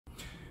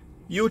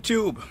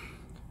YouTube,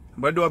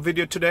 I'm going to do a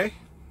video today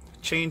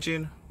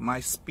changing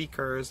my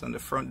speakers on the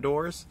front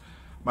doors,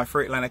 my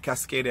Freightliner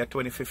Cascadia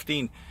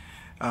 2015.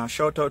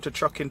 Shout out to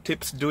Trucking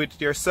Tips, do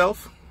it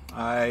yourself.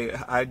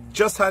 I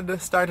just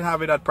had started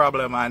having that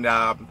problem, and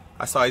I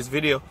saw his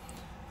video.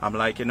 I'm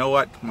like, you know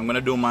what, I'm going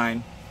to do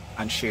mine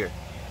and share.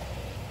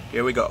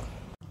 Here we go.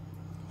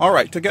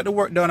 Alright, to get the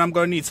work done, I'm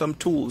going to need some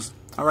tools.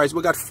 Alright, so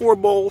we got 4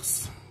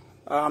 bolts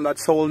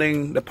that's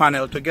holding the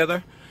panel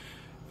together.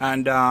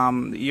 And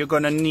you're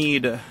going to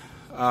need a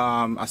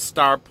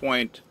star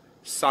point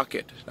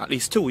socket, at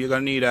least 2. You're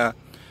going to need a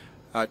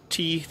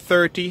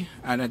T30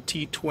 and a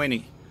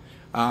T20.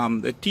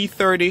 The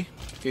T30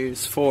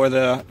 is for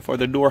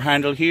the door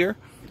handle here.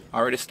 I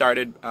already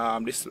started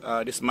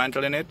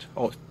dismantling it.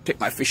 Oh, take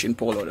my fishing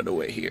pole out of the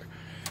way here.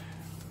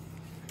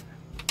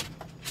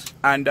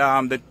 And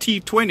the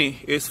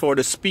T20 is for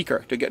the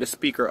speaker, to get the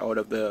speaker out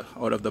of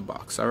the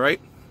box. All right.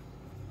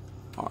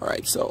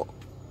 So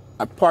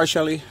I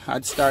partially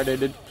had started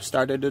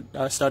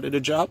the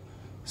job.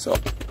 So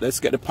let's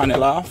get the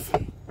panel off.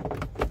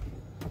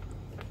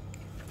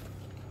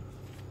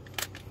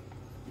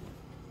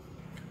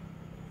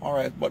 All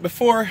right, but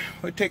before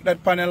we take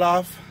that panel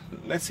off,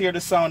 let's hear the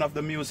sound of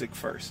the music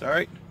first. All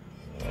right.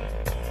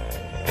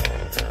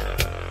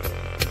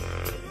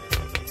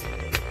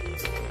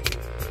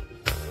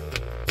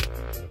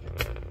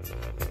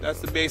 That's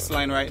the bass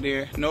line right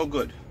there. No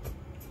good.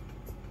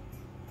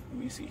 Let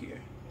me see here.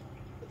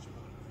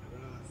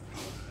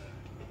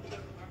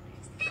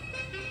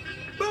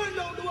 Burn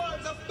down the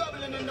walls of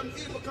Babylon and them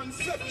evil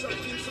conception.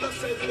 So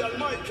says the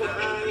Almighty.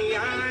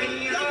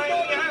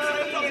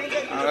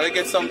 I gotta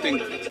get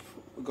something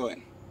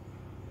going.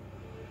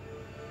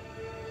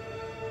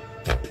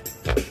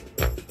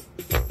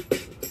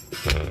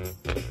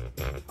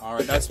 All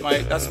right, that's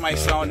my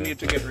sound. Need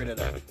to get rid of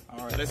that.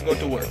 All right, let's go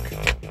to work.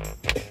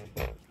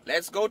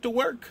 Let's go to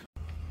work.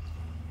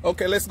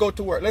 Okay, let's go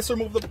to work. Let's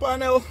remove the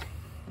panel.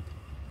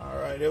 All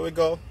right, here we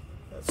go.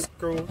 Let's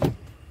screw.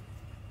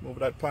 Move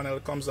that panel.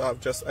 It comes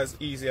off just as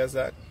easy as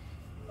that.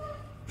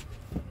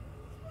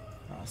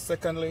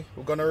 Secondly,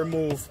 we're gonna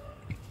remove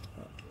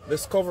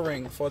this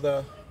covering for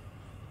the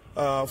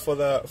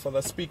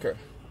speaker.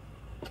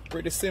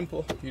 Pretty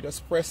simple. You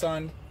just press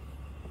on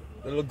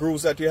the little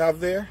grooves that you have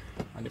there,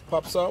 and it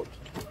pops out,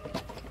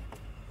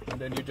 and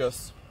then you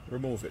just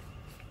remove it.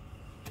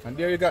 And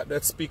there you got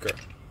that speaker.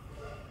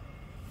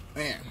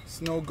 Man,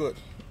 it's no good.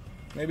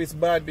 Maybe it's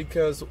bad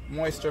because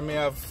moisture may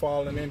have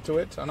fallen into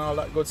it and all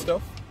that good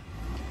stuff.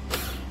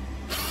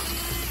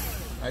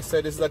 I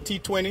said it's a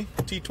T20.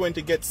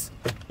 T20 gets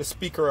the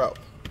speaker out.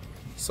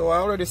 So I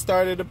already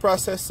started the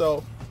process,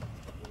 so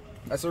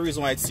that's the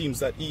reason why it seems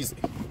that easy.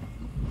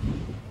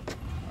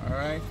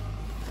 Alright.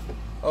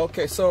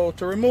 Okay, so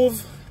to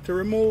remove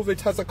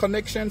it has a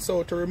connection,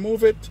 so to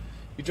remove it,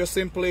 you just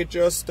simply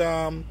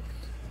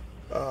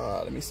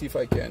let me see if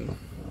I can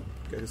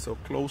get it so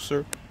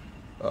closer.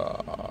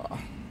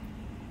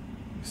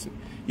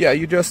 Yeah,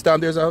 you just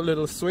there's a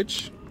little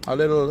switch, a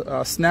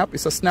little snap.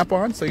 It's a snap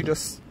on, so you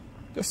just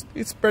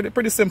it's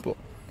pretty simple,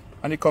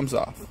 and it comes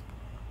off.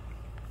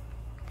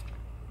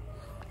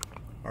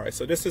 All right,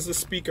 so this is the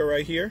speaker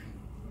right here.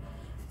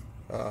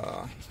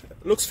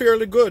 Looks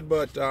fairly good,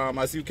 but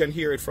as you can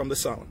hear it from the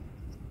sound,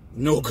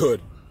 no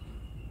good.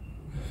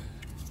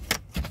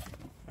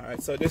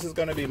 Alright, so this is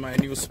going to be my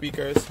new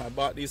speakers. I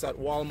bought these at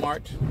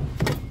Walmart.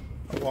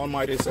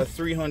 Walmart is a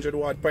 300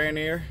 watt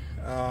Pioneer,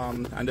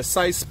 and the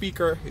size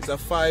speaker is a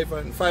 5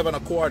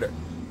 1/4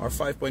 or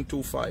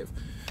 5.25,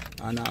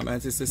 and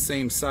it's the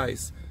same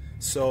size.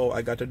 So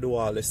I got to do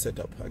all this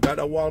setup. I got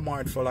a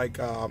Walmart for like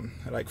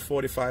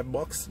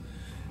 $45,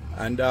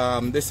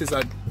 and this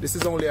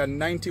is only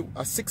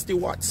a 60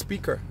 watt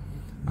speaker,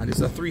 and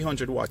it's a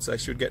 300 watts. So I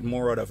should get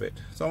more out of it.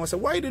 So I'm gonna say,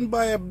 why you didn't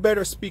buy a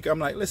better speaker? I'm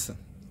like, listen.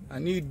 I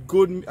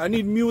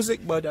need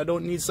music, but I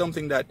don't need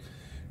something that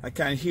I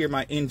can't hear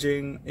my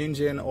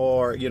engine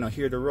or, you know,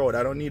 hear the road.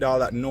 I don't need all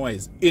that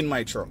noise in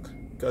my truck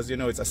because, you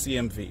know, it's a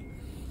CMV.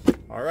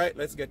 All right,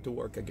 let's get to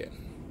work again.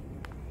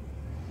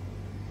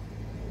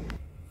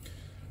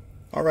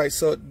 All right,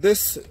 so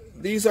these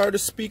are the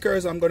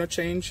speakers I'm going to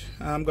change.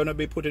 I'm going to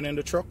be putting in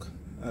the truck.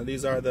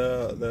 These are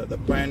the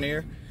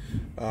Pioneer.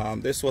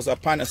 This was a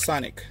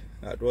Panasonic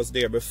that was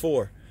there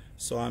before,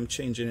 so I'm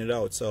changing it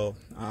out. So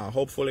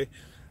hopefully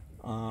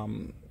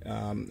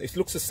it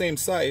looks the same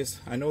size.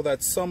 I know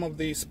that some of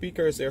these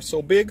speakers, they're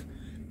so big,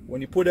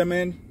 when you put them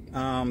in,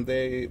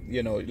 they,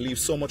 you know, leave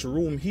so much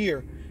room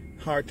here,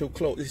 hard to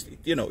close.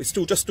 You know, it's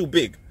just too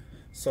big.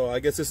 So I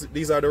guess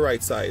these are the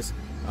right size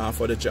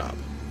for the job.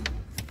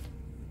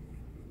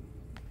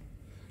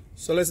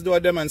 So let's do a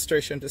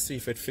demonstration to see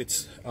if it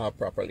fits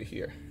properly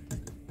here.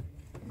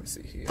 Let me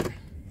see here.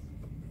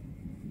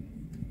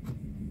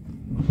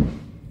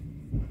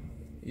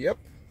 Yep,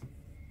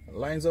 it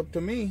lines up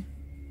to me.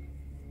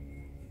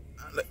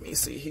 Let me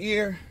see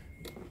here.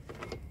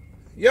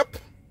 Yep,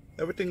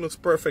 everything looks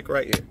perfect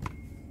right here.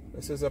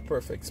 This is a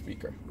perfect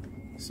speaker.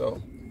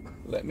 So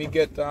let me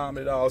get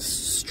it all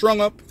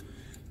strung up,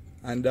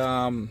 and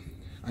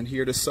and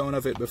hear the sound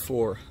of it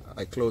before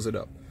I close it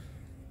up.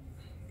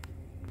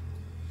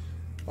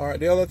 Alright,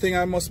 the other thing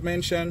I must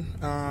mention,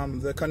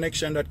 the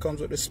connection that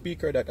comes with the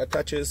speaker that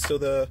attaches to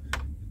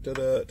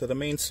the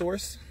main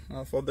source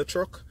for the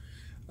truck.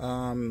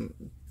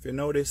 If you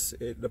notice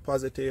the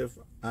positive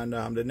and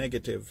the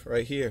negative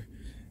right here,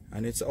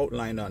 and it's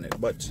outlined on it.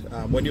 But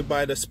when you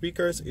buy the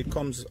speakers, it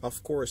comes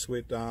of course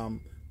with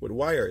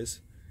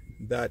wires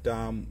that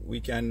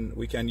we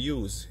can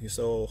use.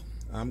 So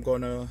I'm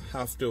gonna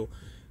have to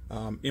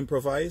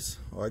improvise,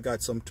 or I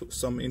got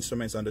some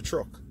instruments on the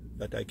truck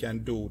that I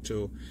can do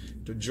to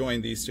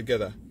join these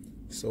together,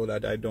 so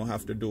that I don't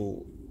have to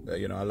do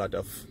a lot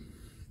of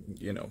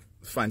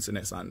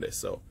fanciness on this.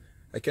 So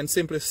I can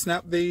simply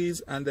snap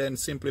these and then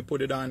simply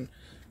put it on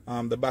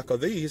the back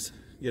of these,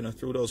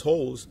 through those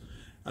holes,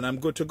 and I'm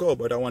good to go.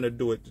 But I want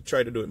to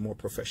try to do it more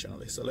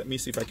professionally. So let me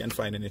see if I can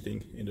find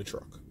anything in the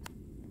truck.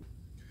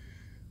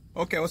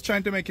 Okay, I was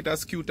trying to make it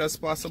as cute as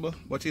possible,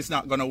 but it's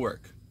not gonna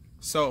work.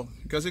 So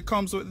because it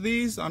comes with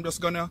these, I'm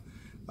just gonna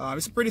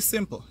it's pretty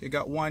simple. You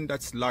got one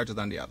that's larger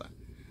than the other,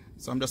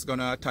 so I'm just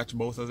gonna attach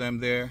both of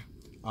them there.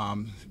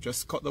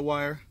 Just cut the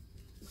wire,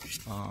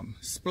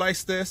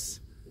 splice this,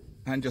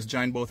 and just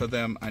join both of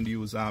them and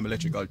use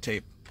electrical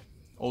tape,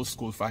 old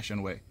school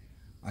fashion way,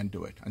 and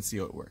do it and see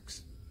how it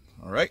works.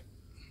 All right.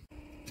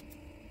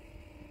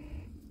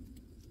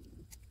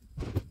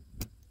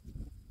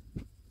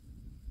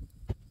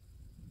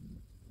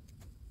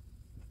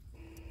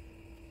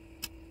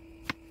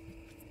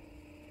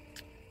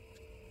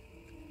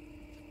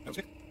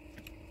 Okay.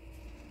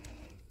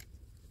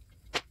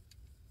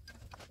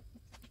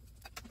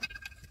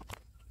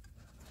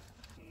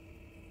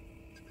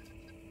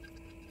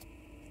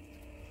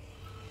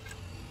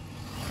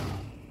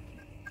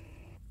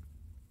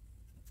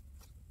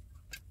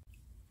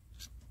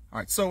 All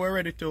right, so we're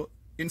ready to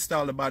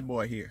install the bad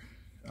boy here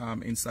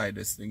inside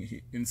this thing here,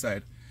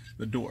 inside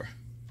the door.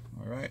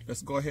 All right,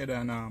 let's go ahead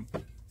and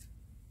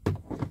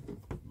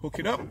hook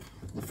it up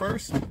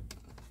first.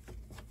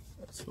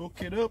 Let's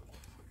hook it up.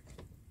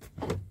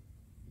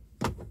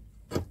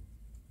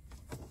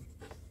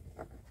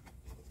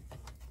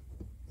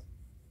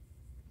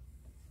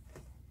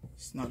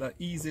 It's not that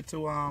easy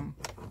to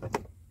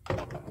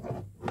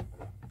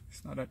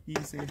it's not that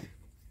easy.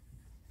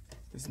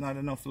 There's not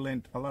enough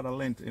length, a lot of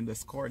length in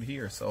this cord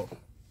here, so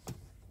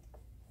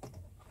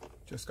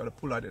just gotta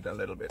pull at it a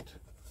little bit.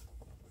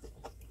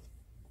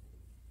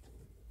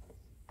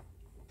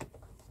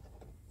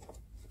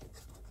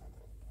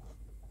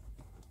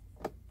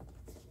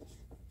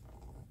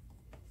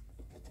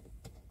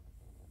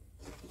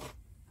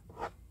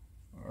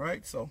 All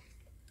right, so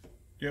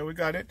there we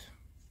got it.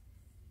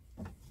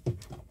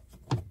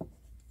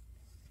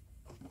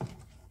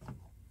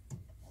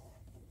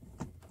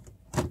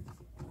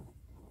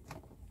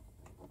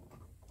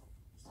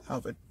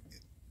 Have it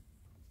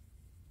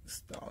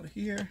installed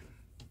here.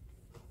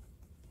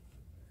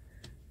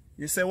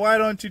 You say, why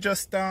don't you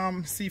just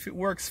see if it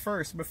works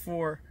first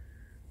before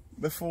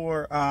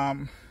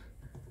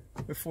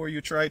you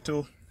try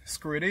to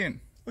screw it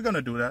in? We're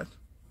gonna do that.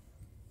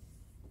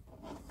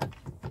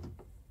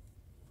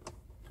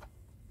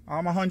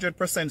 I'm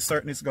 100%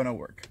 certain it's gonna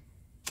work.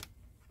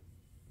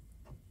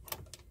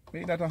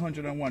 Make that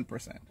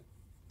 101%.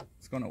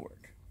 It's gonna work.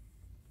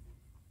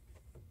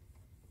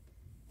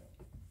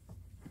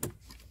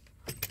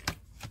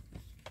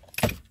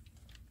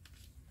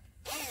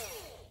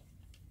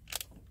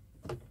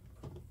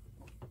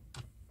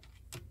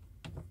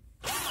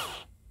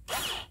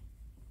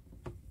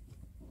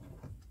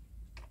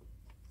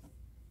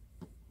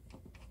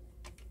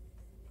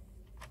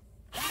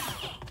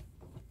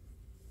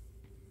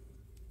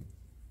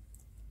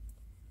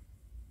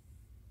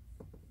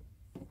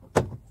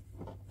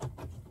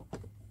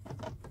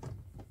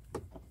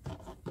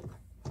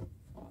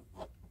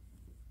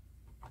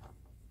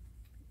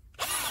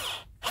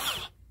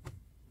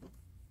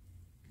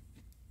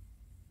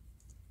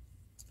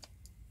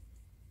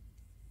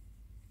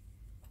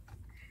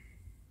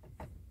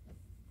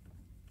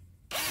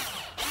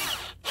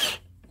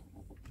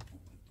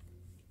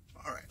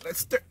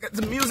 Let's get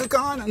the music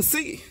on and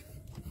see.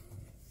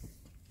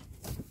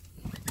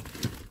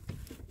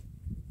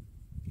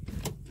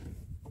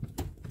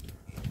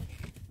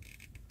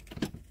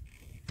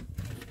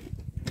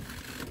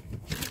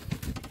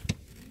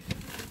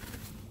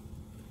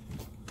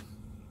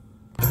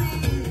 All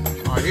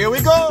right, here we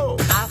go.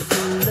 I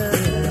feel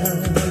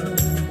love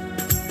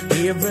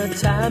every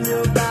time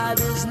your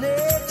body's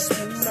next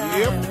to mine.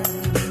 Yep.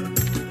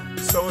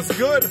 So it's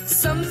good.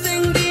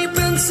 Something deep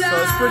inside.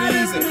 So it's pretty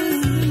easy.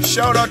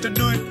 Shout out to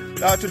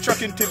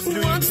Trucking Tips, do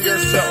it to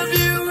yourself.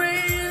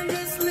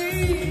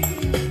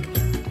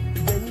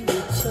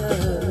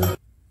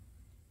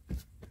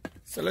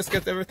 So let's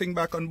get everything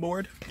back on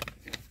board.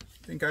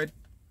 I think I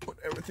put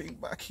everything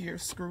back here,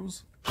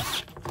 screws.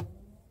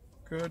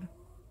 Good.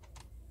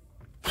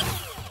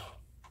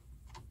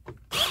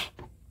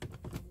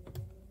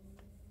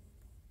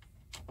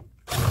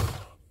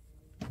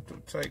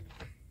 Too tight.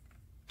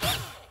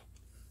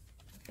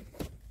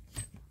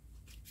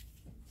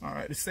 All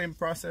right, the same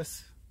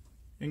process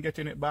in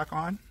getting it back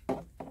on.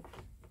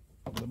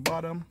 The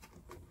bottom.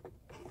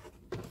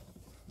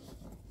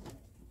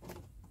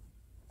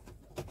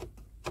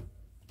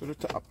 To the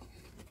top.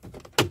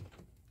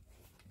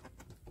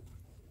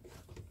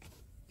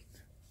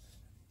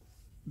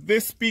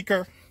 This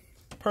speaker,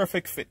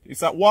 perfect fit.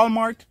 It's at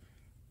Walmart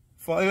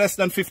for less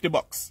than 50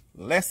 bucks.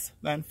 Less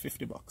than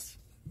 50 bucks.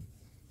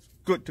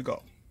 Good to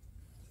go.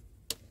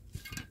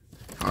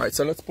 All right,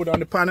 so let's put on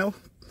the panel.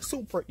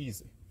 Super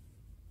easy.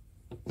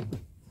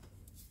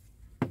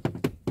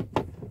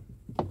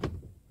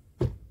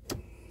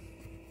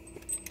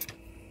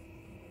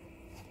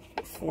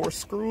 Four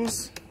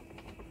screws.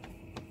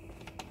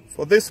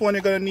 For this one,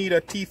 you're gonna need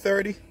a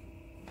T30.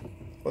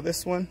 For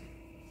this one.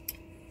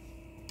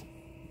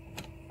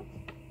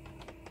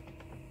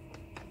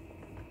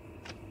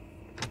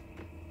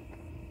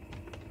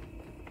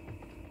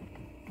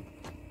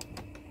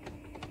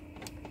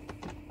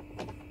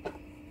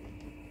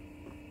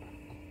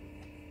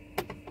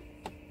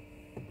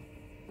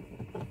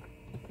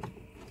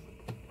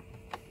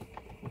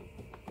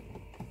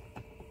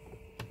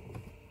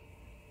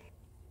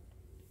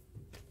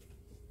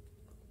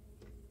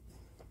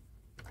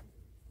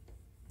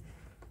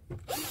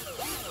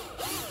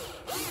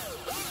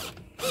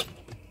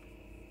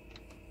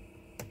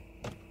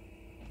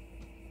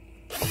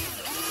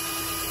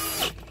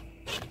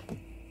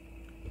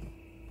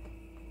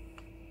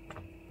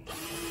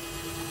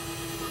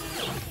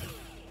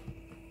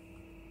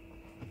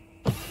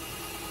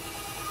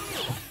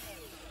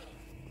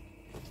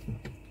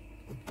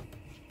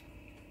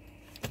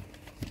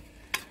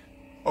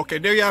 Okay,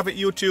 there you have it,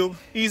 YouTube.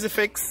 Easy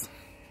fix.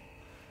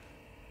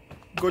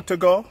 Good to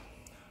go.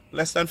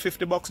 Less than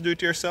 50 bucks, do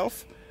it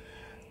yourself.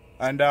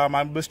 And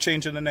I'm just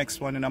changing the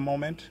next one in a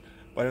moment.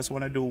 But I just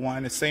want to do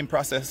one, the same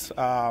process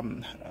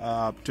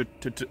to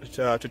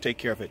take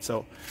care of it.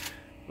 So,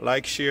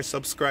 like, share,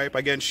 subscribe.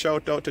 Again,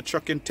 shout out to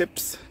Trucking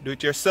Tips. Do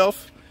it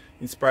yourself.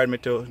 Inspired me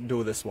to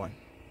do this one.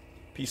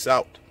 Peace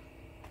out.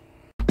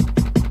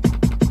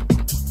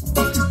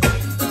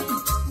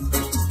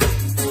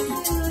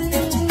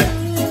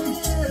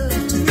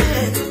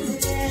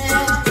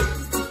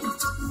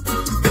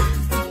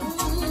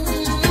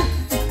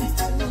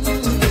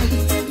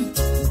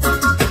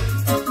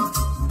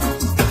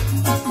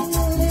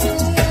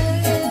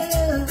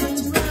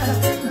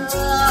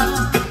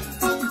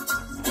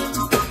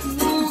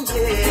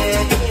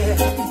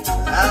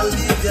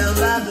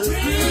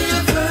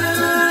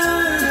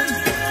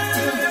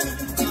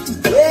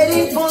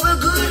 Waiting for the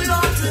good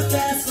Lord to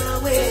pass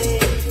away.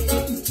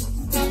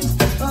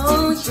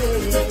 Oh,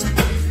 yeah.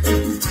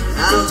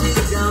 I'll be